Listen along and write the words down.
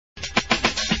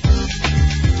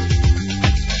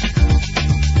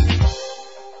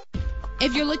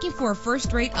If you're looking for a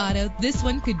first-rate auto, this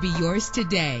one could be yours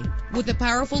today. With a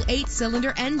powerful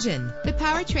 8-cylinder engine, the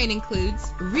powertrain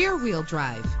includes rear-wheel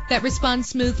drive that responds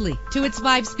smoothly to its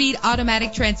 5-speed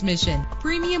automatic transmission.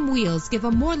 Premium wheels give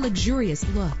a more luxurious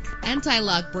look.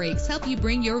 Anti-lock brakes help you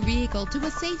bring your vehicle to a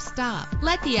safe stop.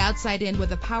 Let the outside in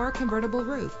with a power convertible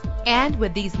roof. And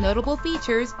with these notable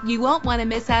features, you won't want to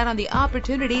miss out on the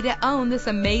opportunity to own this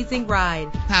amazing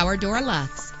ride. Power door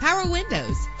locks, power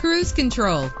windows, cruise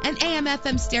control, an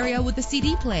AM/FM stereo with a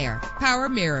CD player, power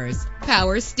mirrors,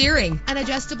 power steering, an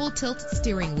adjustable tilt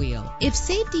steering wheel. If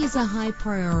safety is a high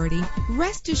priority,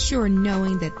 rest assured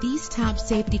knowing that these top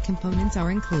safety components are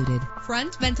included.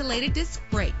 Front ventilated disc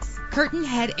brakes, curtain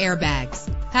head airbags,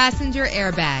 passenger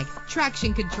airbag,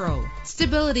 traction control,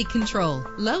 stability control,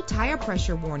 low tire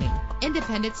pressure warning,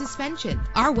 independent suspension.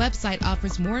 Our website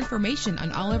offers more information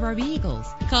on all of our vehicles.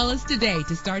 Call us today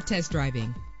to start test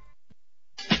driving.